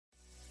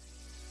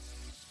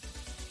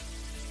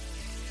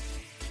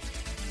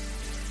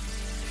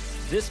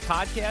This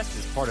podcast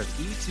is part of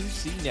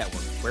E2C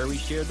Network, where we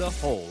share the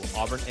whole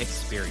Auburn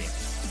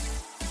experience.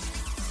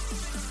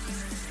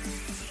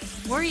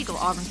 War Eagle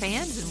Auburn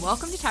fans, and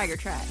welcome to Tiger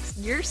Tracks,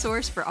 your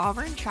source for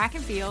Auburn track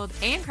and field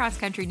and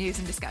cross-country news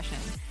and discussion.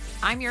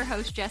 I'm your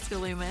host, Jessica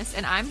Loomis,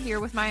 and I'm here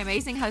with my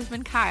amazing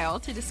husband,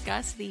 Kyle, to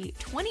discuss the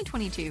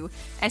 2022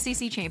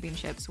 SEC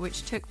Championships,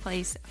 which took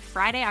place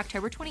Friday,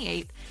 October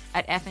 28th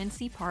at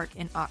FNC Park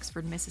in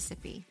Oxford,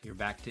 Mississippi. You're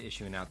back to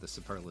issuing out the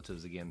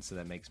superlatives again, so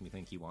that makes me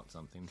think you want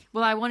something.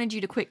 Well, I wanted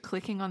you to quit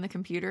clicking on the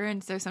computer,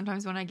 and so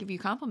sometimes when I give you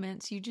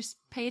compliments, you just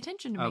pay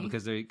attention to me. Oh,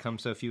 because they come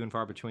so few and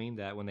far between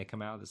that when they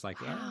come out, it's like,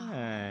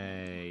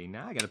 hey,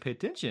 now I got to pay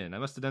attention. I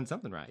must have done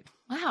something right.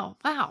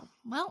 Wow.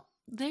 Well,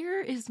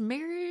 there is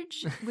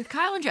marriage with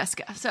Kyle and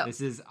Jessica. So this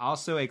is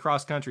also a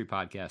cross-country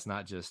podcast,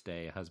 not just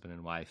a husband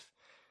and wife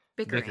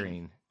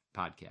bickering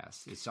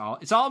podcast. It's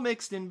all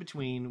mixed in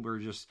between. We're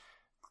just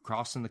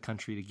crossing the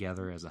country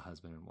together as a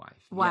husband and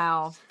wife.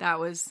 Wow, Yes. that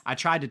was I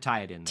tried to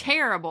tie it in there.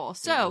 terrible.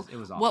 So it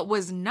was awful. What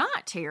was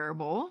not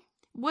terrible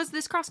was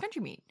this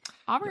cross-country meet.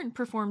 Auburn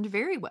performed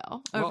very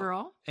well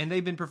overall. And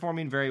they've been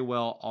performing very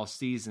well all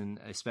season,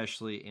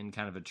 especially in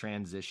kind of a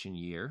transition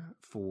year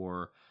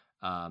for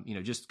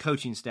just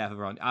coaching staff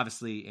overall.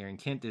 Obviously, Aaron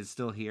Kent is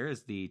still here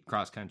as the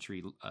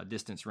cross-country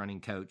distance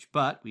running coach,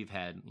 but we've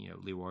had,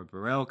 Leroy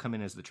Burrell come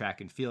in as the track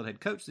and field head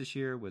coach this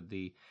year with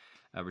the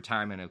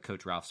retirement of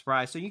Coach Ralph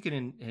Spry. So you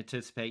can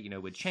anticipate,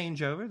 with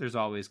changeover, there's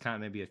always kind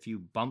of maybe a few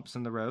bumps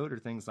in the road or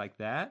things like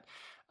that.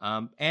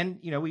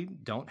 We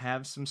don't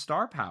have some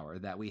star power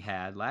that we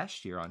had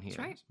last year on here.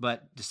 That's right.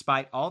 But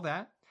despite all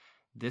that,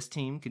 this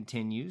team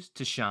continues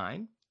to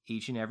shine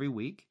each and every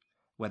week,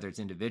 whether it's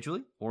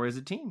individually or as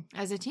a team.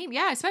 As a team,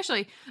 yeah,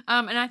 especially.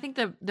 And I think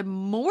the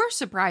more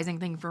surprising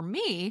thing for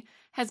me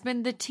has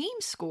been the team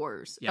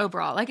scores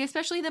overall, like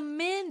especially the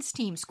men's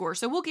team score.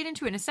 So we'll get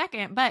into it in a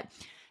second, but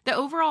the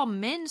overall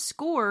men's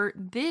score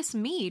this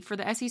meet for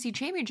the SEC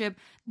Championship,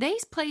 they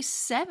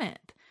placed 7th,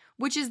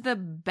 which is the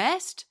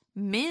best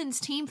men's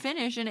team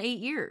finish in 8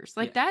 years.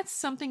 That's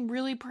something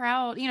really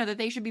proud, that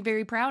they should be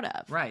very proud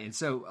of. Right. And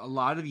so a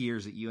lot of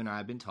years that you and I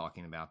have been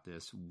talking about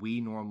this,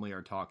 we normally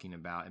are talking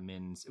about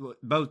men's,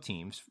 both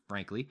teams,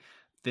 frankly,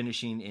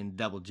 finishing in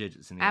double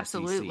digits in the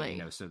Absolutely.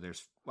 SEC. So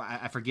there's,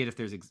 I forget if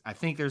I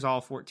think there's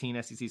all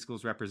 14 SEC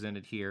schools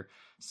represented here.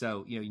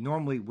 So,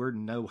 normally we're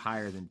no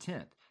higher than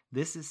 10th.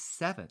 This is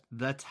 7th,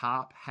 the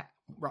top,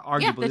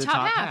 arguably the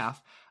top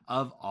half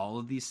of all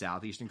of these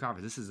Southeastern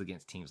Conference. This is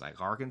against teams like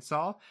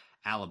Arkansas.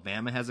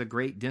 Alabama has a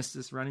great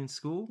distance running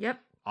school. Yep.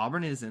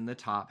 Auburn is in the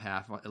top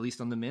half, at least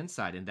on the men's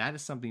side, and that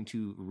is something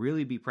to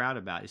really be proud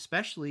about,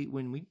 especially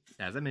when we,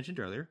 as I mentioned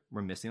earlier,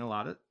 we're missing a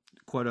lot of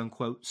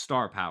quote-unquote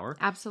star power.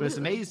 Absolutely. But it's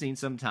amazing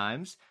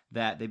sometimes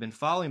that they've been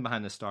following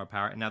behind the star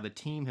power, and now the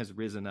team has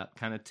risen up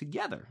kind of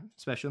together,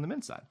 especially on the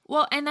men's side.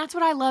 Well, and that's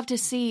what I love to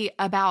see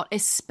about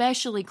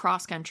especially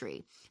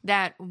cross-country,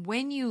 that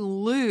when you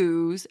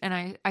lose,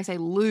 and I say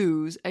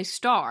lose, a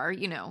star,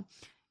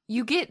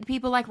 you get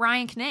people like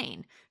Ryan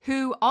Knane,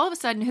 who all of a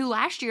sudden, who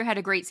last year had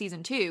a great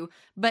season too,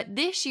 but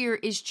this year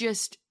is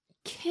just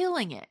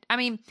killing it. I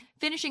mean,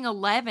 finishing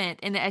 11th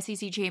in the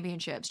SEC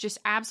Championships, just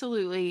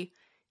absolutely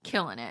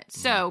killing it.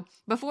 So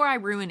before I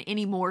ruin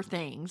any more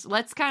things,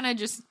 let's kind of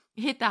just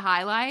hit the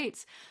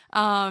highlights.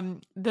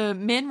 The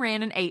men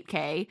ran an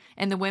 8K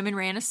and the women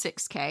ran a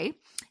 6K.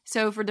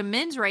 So for the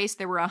men's race,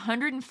 there were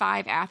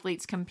 105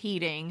 athletes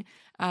competing.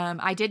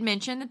 I did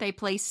mention that they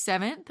placed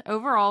 7th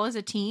overall as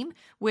a team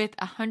with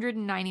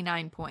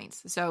 199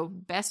 points. So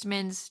best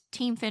men's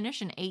team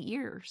finish in 8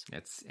 years.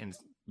 And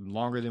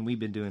longer than we've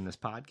been doing this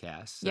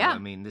podcast. So, yeah. I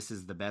mean, this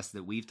is the best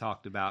that we've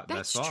talked about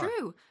thus far. That's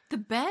true. The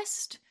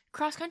best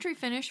cross-country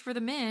finish for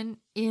the men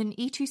in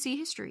E2C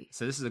history.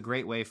 So this is a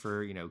great way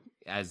for,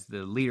 as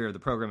the leader of the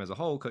program as a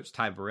whole, Coach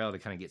Ty Burrell, to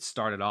kind of get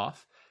started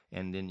off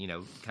and then,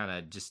 kind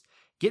of just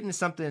getting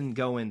something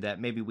going that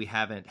maybe we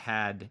haven't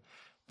had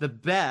the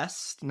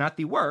best, not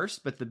the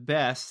worst, but the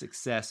best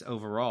success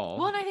overall.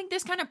 Well, and I think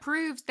this kind of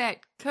proves that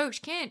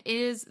Coach Kent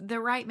is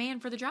the right man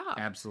for the job.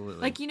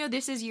 Absolutely.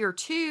 This is year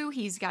 2.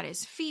 He's got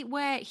his feet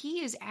wet.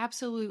 He is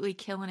absolutely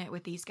killing it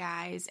with these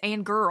guys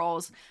and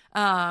girls.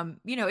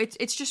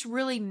 It's just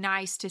really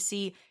nice to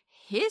see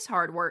his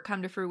hard work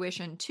come to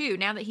fruition too,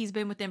 now that he's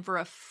been with them for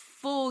a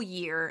full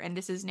year, and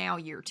this is now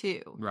year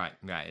 2. Right.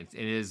 It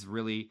is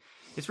really,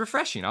 it's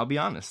refreshing, I'll be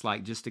honest,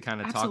 just to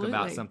kind of talk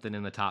about something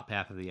in the top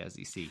half of the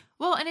SEC.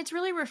 Well, and it's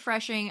really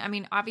refreshing. I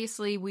mean,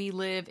 obviously we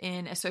live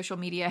in a social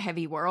media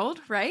heavy world,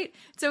 right?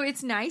 So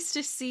it's nice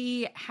to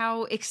see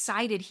how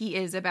excited he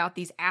is about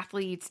these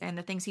athletes and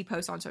the things he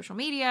posts on social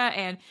media,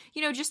 and,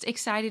 just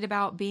excited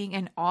about being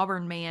an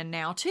Auburn man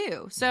now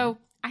too. So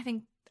I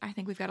think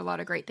we've got a lot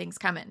of great things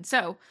coming.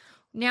 So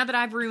now that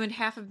I've ruined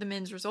half of the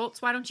men's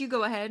results, why don't you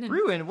go ahead and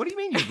Ruin? What do you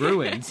mean you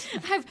ruined?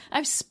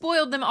 I've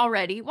spoiled them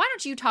already. Why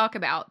don't you talk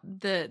about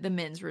the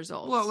men's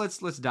results? Well,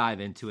 let's dive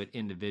into it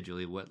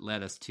individually. What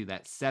led us to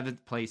that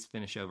 7th place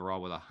finish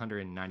overall with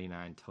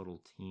 199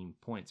 total team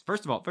points.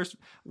 First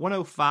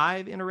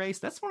 105 in a race.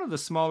 That's one of the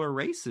smaller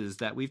races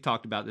that we've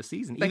talked about this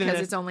season. Because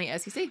it's only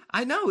SEC.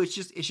 I know, it's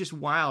just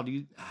wild.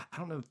 I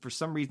don't know, for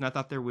some reason I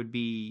thought there would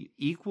be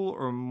equal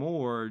or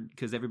more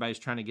because everybody's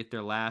trying to get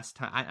their last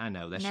time. I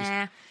know that's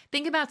just.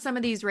 Think about some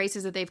of these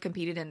races that they've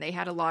competed in. They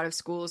had a lot of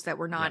schools that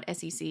were not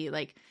SEC.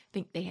 Like, I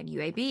think they had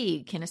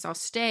UAB, Kennesaw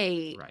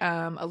State,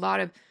 a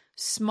lot of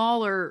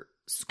smaller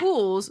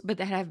schools, but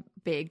that have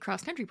big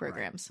cross-country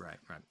programs. Right.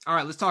 All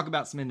right, let's talk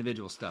about some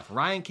individual stuff.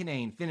 Ryan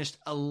Kinane finished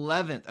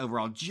 11th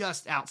overall,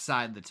 just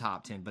outside the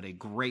top 10, but a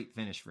great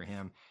finish for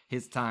him.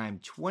 His time,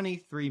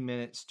 23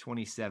 minutes,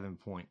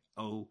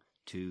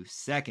 27.02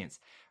 seconds.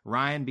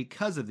 Ryan,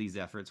 because of these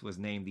efforts, was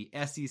named the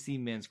SEC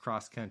Men's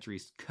Cross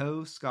Country's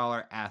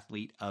Co-Scholar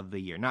Athlete of the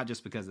Year. Not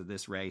just because of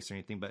this race or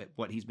anything, but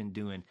what he's been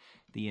doing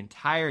the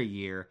entire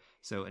year.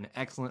 So an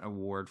excellent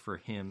award for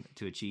him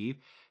to achieve.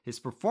 His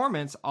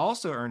performance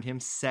also earned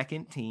him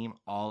second team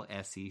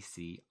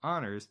All-SEC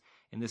honors,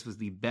 and this was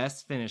the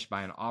best finish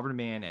by an Auburn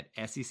man at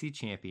SEC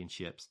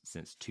championships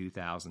since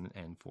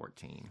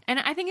 2014. And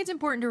I think it's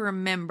important to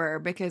remember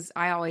because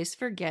I always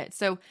forget.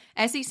 So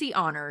SEC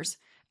honors,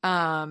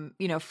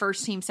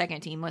 first team,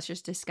 second team. Let's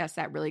just discuss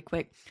that really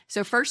quick.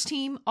 So first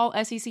team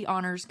All-SEC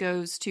honors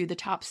goes to the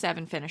top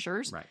 7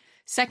 finishers. Right.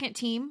 Second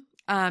team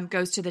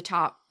goes to the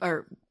top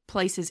or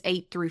places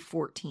 8 through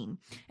 14.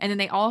 And then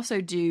they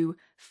also do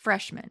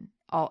freshman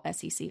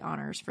All-SEC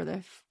honors for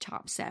the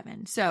top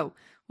 7. So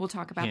we'll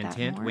talk about that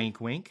more. Wink,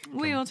 wink.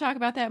 We will talk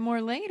about that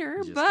more later.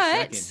 Just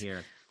but a second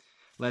here.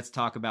 Let's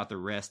talk about the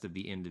rest of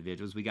the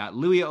individuals. We got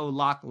Louis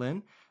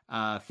O'Loughlin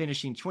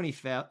finishing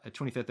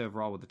 25th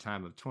overall with a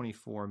time of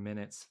 24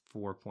 minutes,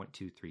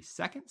 4.23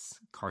 seconds.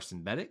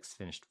 Carson Beddix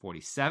finished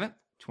 47th,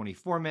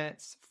 24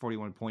 minutes,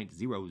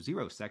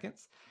 41.00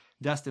 seconds.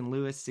 Dustin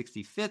Lewis,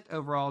 65th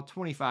overall,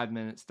 25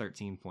 minutes,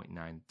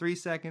 13.93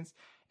 seconds.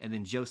 And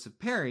then Joseph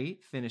Perry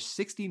finished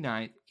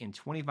 69th in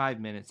 25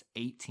 minutes,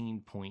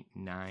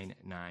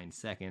 18.99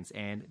 seconds.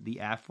 And the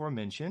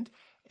aforementioned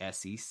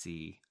SEC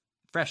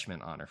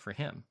freshman honor for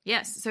him.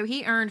 Yes, so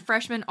he earned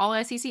freshman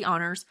All-SEC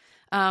honors.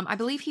 I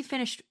believe he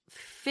finished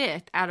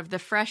 5th out of the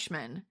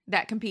freshmen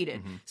that competed.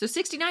 Mm-hmm. So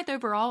 69th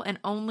overall and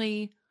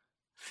only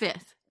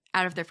 5th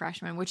out of the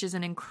freshmen, which is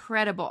an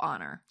incredible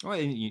honor. Well,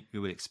 and you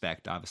would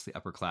expect, obviously,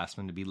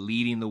 upperclassmen to be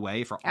leading the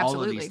way for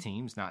all of these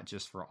teams, not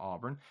just for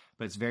Auburn.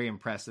 But it's very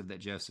impressive that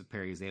Joseph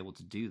Perry is able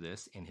to do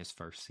this in his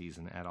first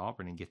season at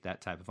Auburn and get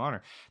that type of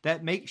honor.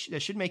 That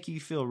should make you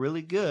feel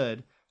really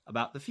good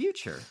about the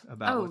future,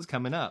 about what's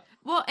coming up.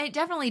 Well, it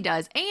definitely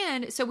does.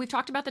 And so we've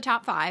talked about the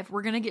top 5.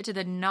 We're going to get to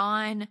the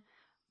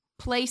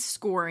non-place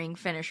scoring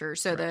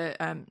finishers, so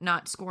the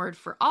not scored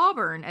for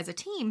Auburn as a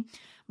team.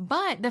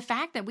 But the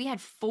fact that we had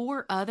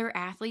 4 other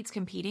athletes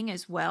competing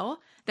as well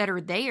that are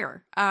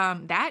there,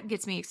 that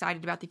gets me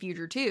excited about the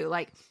future too.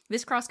 Like,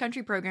 this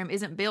cross-country program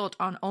isn't built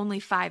on only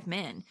 5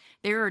 men.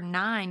 There are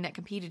 9 that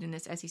competed in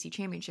this SEC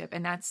championship,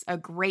 and that's a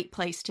great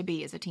place to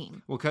be as a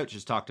team. Well, Coach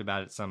has talked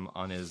about it some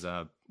on his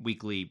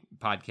weekly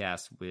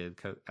podcast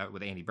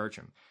with Andy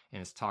Bertram,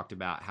 and has talked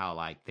about how,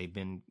 like, they've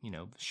been,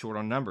 short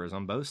on numbers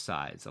on both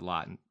sides a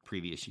lot in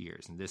previous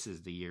years. And this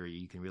is the year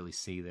you can really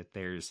see that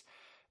there's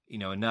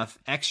enough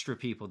extra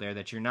people there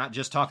that you're not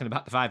just talking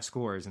about the 5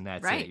 scores and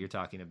that's it. You're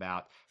talking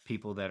about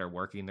people that are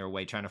working their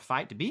way, trying to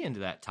fight to be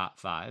into that top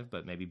 5,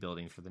 but maybe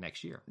building for the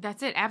next year.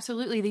 That's it.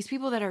 Absolutely. These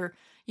people that are,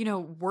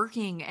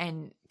 working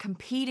and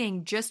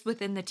competing just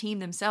within the team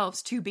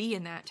themselves to be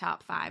in that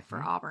top 5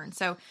 for Auburn.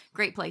 So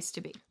great place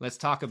to be. Let's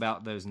talk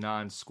about those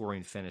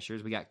non-scoring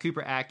finishers. We got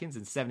Cooper Atkins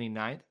in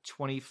 79th,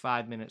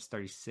 25 minutes,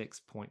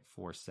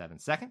 36.47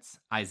 seconds.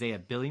 Isaiah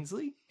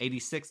Billingsley,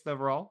 86th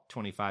overall,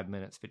 25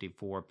 minutes,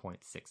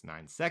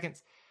 54.69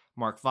 seconds.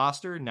 Mark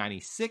Foster,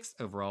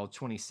 96th overall,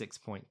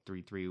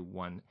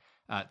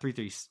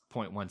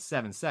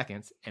 33.17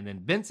 seconds. And then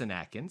Benson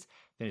Atkins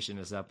finishing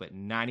us up at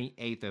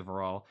 98th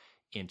overall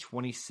in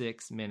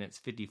 26 minutes,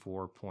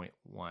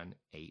 54.18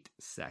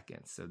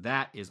 seconds. So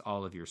that is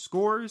all of your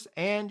scores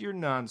and your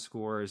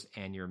non-scores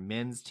and your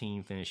men's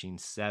team finishing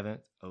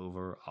 7th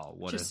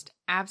overall.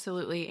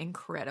 Absolutely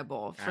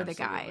incredible for the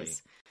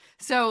guys.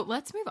 So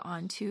let's move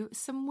on to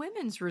some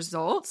women's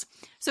results.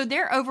 So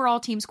their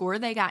overall team score,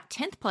 they got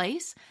 10th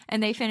place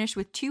and they finished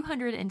with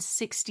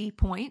 260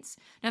 points.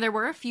 Now there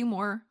were a few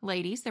more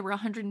ladies. There were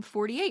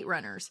 148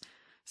 runners.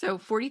 So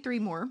 43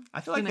 more. I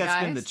feel like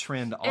that's been the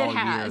trend all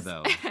year,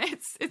 though.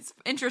 It's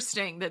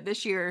interesting that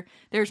this year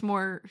there's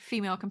more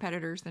female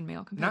competitors than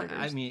male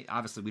competitors.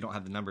 Obviously we don't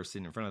have the numbers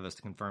sitting in front of us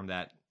to confirm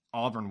that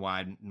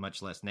Auburn-wide,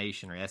 much less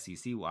nation or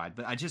SEC-wide.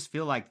 But I just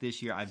feel like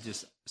this year I've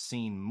just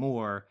seen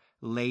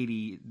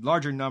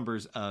larger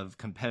numbers of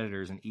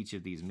competitors in each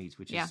of these meets,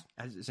 which is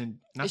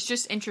it's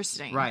just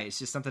interesting. Right. It's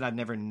just something I'd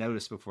never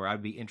noticed before.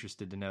 I'd be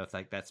interested to know if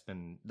that's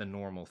been the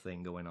normal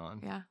thing going on.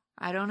 Yeah.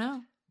 I don't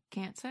know.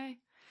 Can't say.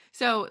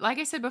 So, like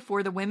I said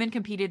before, the women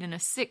competed in a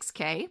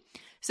 6K.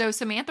 So,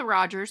 Samantha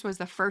Rogers was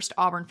the first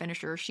Auburn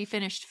finisher. She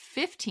finished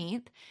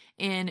 15th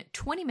in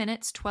 20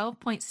 minutes,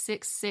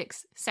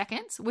 12.66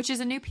 seconds, which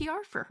is a new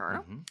PR for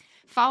her. Mm-hmm.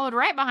 Followed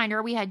right behind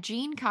her, we had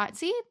Jean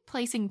Kotze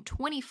placing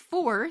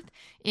 24th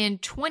in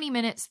 20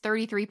 minutes,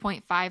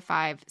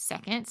 33.55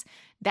 seconds.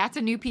 That's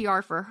a new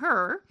PR for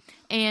her.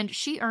 And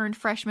she earned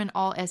freshman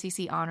all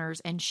SEC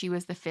honors, and she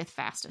was the 5th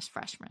fastest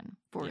freshman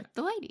for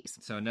the ladies.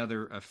 So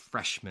another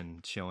freshman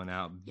showing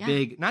out Yeah.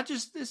 big, not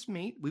just this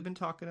meet. We've been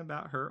talking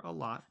about her a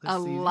lot this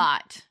season.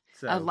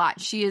 A lot.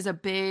 She is a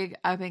big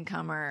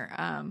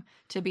up-and-comer.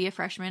 To be a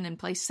freshman and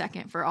place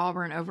 2nd for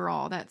Auburn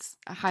overall, that's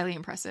highly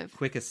impressive.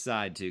 Quick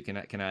aside, too,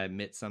 can I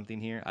admit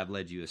something here? I've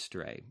led you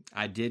astray.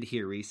 I did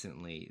hear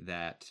recently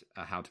that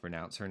how to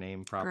pronounce her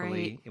name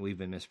properly, Great. and we've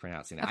been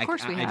mispronouncing it. Of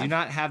course we have. I do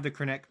not have the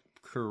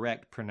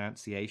correct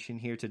pronunciation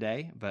here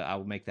today, but I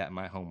will make that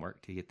my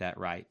homework to get that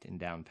right and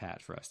down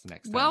pat for us the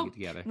next time we get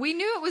together. We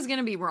knew it was going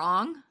to be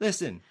wrong.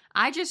 Listen.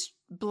 I just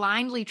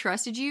blindly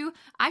trusted you.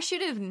 I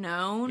should have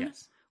known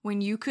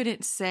when you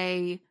couldn't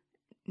say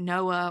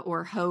Noah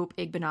or Hope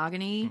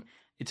Igbenogany.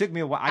 It took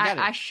me a while.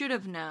 I should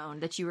have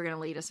known that you were going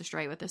to lead us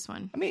astray with this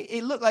one. I mean,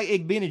 it looked like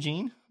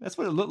Igbenogany. That's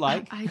what it looked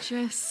like. I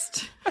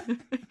just...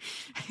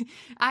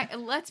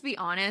 let's be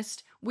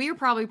honest. We are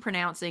probably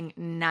pronouncing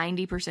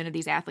 90% of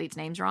these athletes'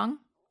 names wrong.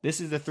 This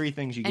is the 3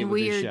 things you get and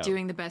with this show. And we are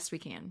doing the best we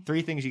can.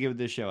 3 things you get with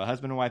this show: a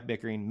husband and wife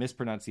bickering,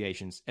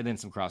 mispronunciations, and then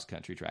some cross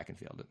country, track and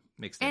field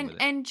mixed in with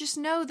it. And just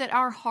know that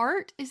our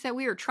heart is that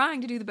we are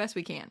trying to do the best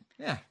we can.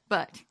 Yeah.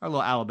 But our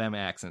little Alabama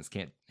accents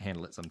can't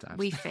handle it sometimes.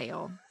 We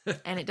fail.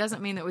 And it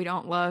doesn't mean that we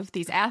don't love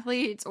these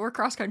athletes or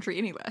cross country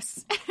any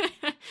less.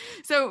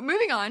 So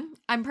moving on,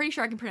 I'm pretty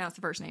sure I can pronounce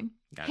the first name.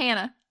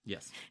 Hannah.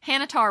 Yes.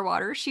 Hannah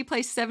Tarwater. She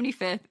placed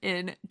 75th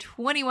in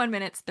 21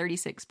 minutes,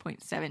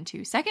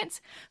 36.72 seconds,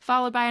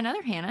 followed by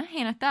another Hannah,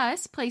 Hannah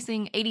Thuss,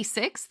 placing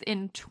 86th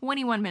in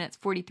 21 minutes,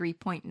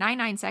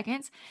 43.99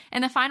 seconds.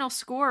 And the final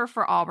scorer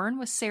for Auburn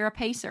was Sarah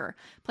Pacer,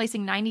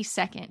 placing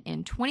 92nd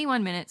in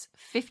 21 minutes,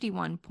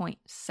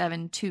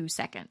 51.72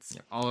 seconds.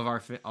 Yeah, all of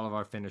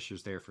our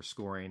finishers there for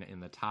scoring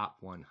in the top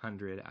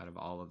 100 out of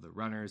all of the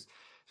runners.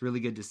 It's really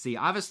good to see.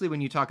 Obviously,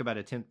 when you talk about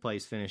a 10th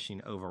place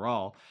finishing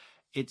overall,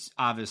 it's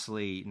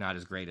obviously not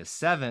as great as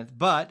 7th,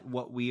 but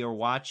what we are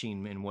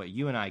watching and what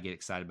you and I get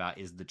excited about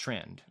is the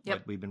trend. Yep.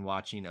 What we've been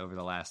watching over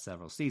the last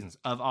several seasons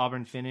of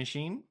Auburn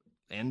finishing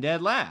in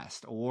dead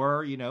last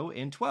or, in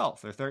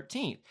 12th or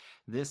 13th.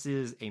 This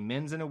is a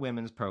men's and a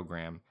women's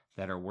program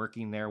that are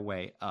working their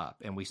way up.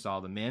 And we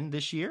saw the men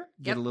this year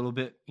get a little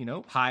bit,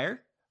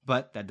 higher.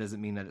 But that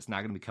doesn't mean that it's not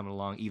going to be coming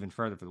along even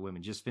further for the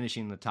women. Just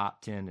finishing the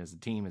top 10 as a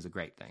team is a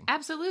great thing.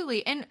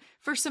 Absolutely. And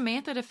for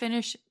Samantha to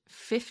finish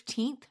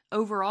 15th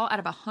overall out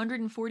of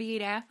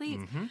 148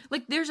 athletes,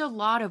 there's a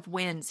lot of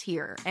wins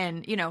here.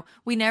 And,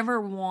 we never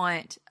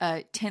want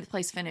a 10th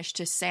place finish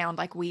to sound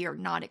like we are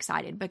not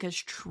excited, because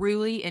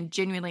truly and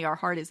genuinely our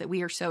heart is that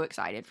we are so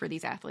excited for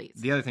these athletes.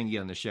 The other thing you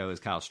get on the show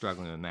is Kyle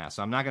struggling with math.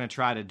 So I'm not going to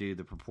try to do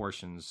the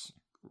proportions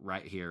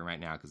right here, right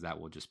now, because that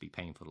will just be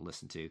painful to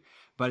listen to.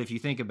 But if you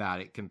think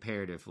about it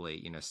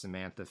comparatively,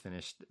 Samantha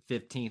finished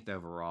 15th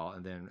overall,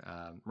 and then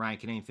Ryan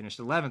Kinane finished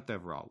 11th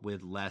overall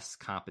with less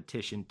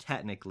competition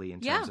technically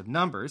in terms of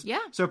numbers. Yeah.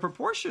 So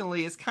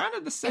proportionally, it's kind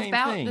of the same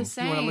about thing. The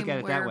same, if you want to look at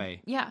it that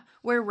way. Yeah,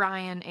 where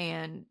Ryan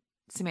and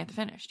Samantha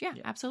finished. Yeah,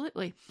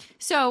 absolutely.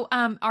 So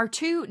our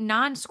 2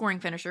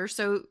 non-scoring finishers,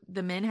 so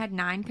the men had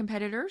 9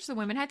 competitors, the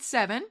women had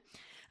 7.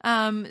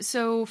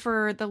 So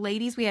for the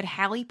ladies, we had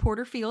Hallie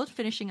Porterfield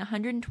finishing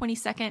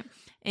 122nd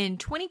in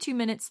 22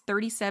 minutes,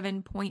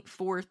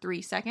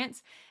 37.43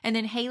 seconds. And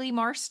then Haley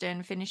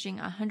Marston finishing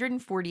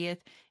 140th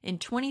in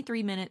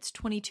 23 minutes,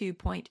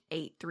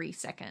 22.83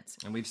 seconds.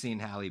 And we've seen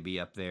Hallie be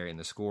up there in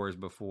the scores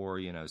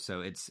before,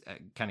 so it's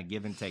kind of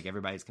give and take.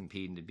 Everybody's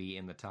competing to be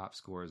in the top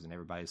scores, and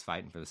everybody's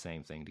fighting for the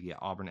same thing, to get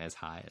Auburn as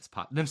high as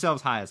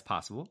themselves high as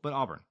possible, but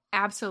Auburn.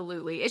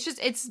 Absolutely.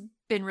 It's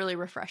been really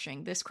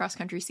refreshing this cross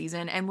country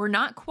season, and we're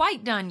not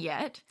quite done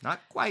yet.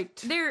 Not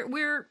quite.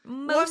 We're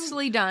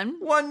mostly done.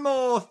 One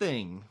more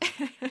thing.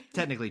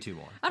 Technically 2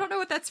 more. I don't know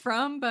what that's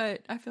from, but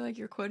I feel like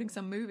you're quoting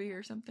some movie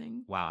or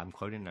something. Wow, I'm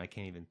quoting and I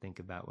can't even think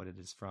about what it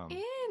is from.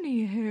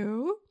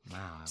 Anywho.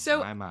 Wow.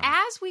 So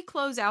as we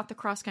close out the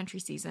cross country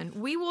season,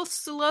 we will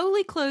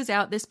slowly close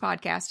out this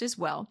podcast as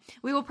well.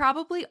 We will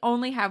probably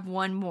only have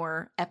one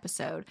more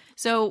episode.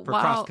 So for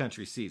cross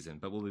country season,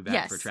 but we'll be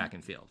back for track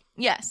and field.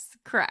 Yes,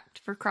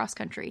 correct. For cross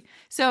country.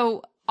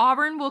 So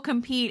Auburn will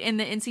compete in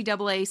the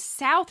NCAA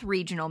South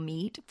Regional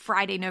Meet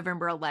Friday,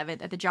 November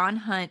 11th at the John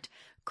Hunt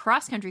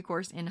cross country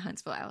course in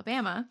Huntsville,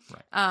 Alabama.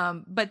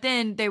 Right. But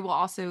then they will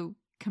also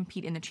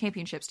compete in the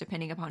championships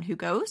depending upon who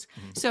goes.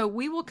 So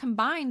we will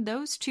combine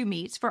those 2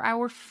 meets for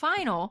our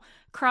final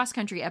cross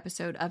country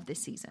episode of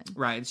this season.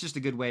 Right. It's just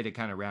a good way to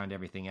kind of round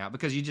everything out,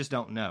 because you just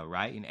don't know,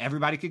 right? And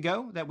everybody could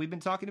go that we've been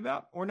talking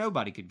about, or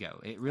nobody could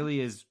go. It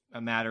really is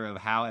a matter of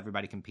how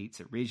everybody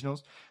competes at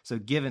regionals. So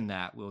given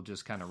that, we'll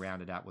just kind of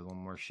round it out with one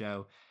more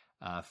show.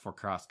 for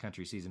cross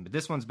country season. But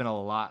this one's been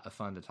a lot of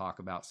fun to talk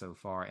about so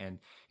far. And,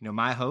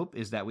 my hope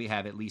is that we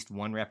have at least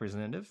one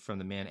representative from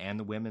the men and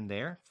the women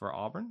there for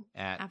Auburn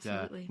at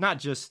not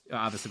just,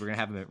 obviously we're going to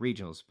have them at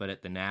regionals, but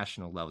at the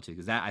national level too,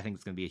 because that I think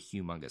is going to be a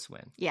humongous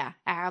win. Yeah,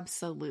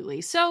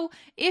 absolutely. So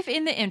if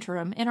in the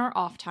interim, in our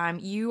off time,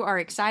 you are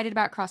excited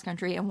about cross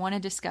country and want to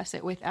discuss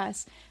it with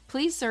us,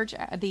 please search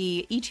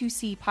the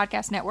E2C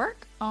Podcast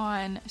Network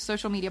on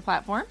social media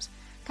platforms.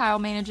 Kyle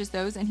manages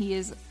those, and he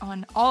is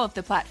on all of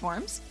the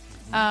platforms.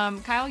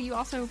 Kyle, you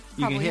also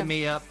you can hit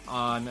me up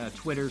on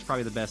Twitter is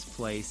probably the best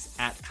place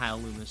at Kyle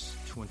Loomis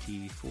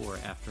 24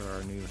 after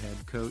our new head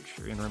coach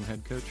or interim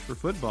head coach for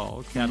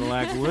football,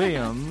 Cadillac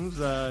Williams.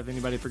 If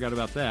anybody forgot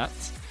about that,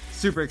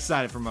 super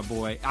excited for my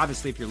boy.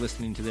 Obviously, if you're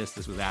listening to this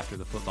was after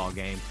the football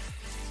game,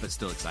 but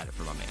still excited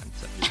for my man.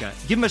 So just gotta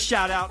give him a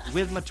shout out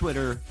with my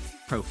Twitter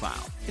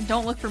profile.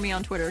 Don't look for me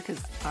on Twitter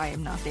because I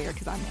am not there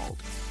because I'm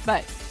old.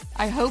 But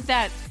I hope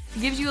that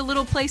gives you a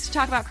little place to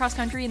talk about cross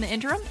country in the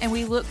interim, and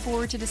we look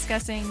forward to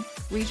discussing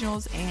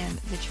regionals and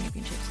the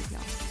championships with y'all.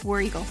 War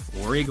Eagle.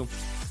 War Eagle.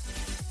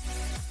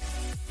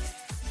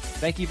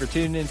 Thank you for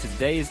tuning in to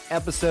today's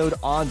episode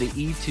on the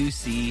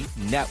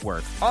E2C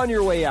Network. On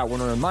your way out, I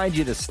want to remind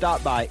you to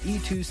stop by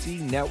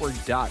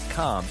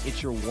e2cnetwork.com.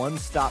 It's your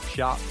one-stop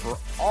shop for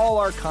all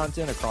our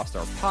content across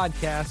our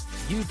podcast,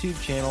 YouTube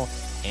channel,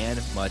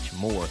 and much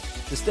more.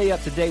 To stay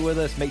up to date with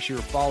us, make sure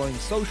you're following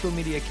social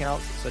media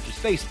accounts such as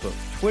Facebook,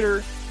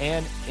 Twitter,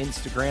 and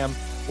Instagram.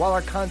 While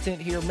our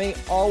content here may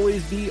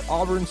always be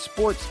Auburn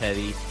sports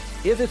heavy,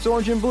 if it's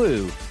orange and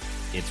blue,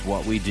 it's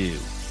what we do.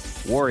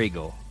 War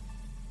Eagle.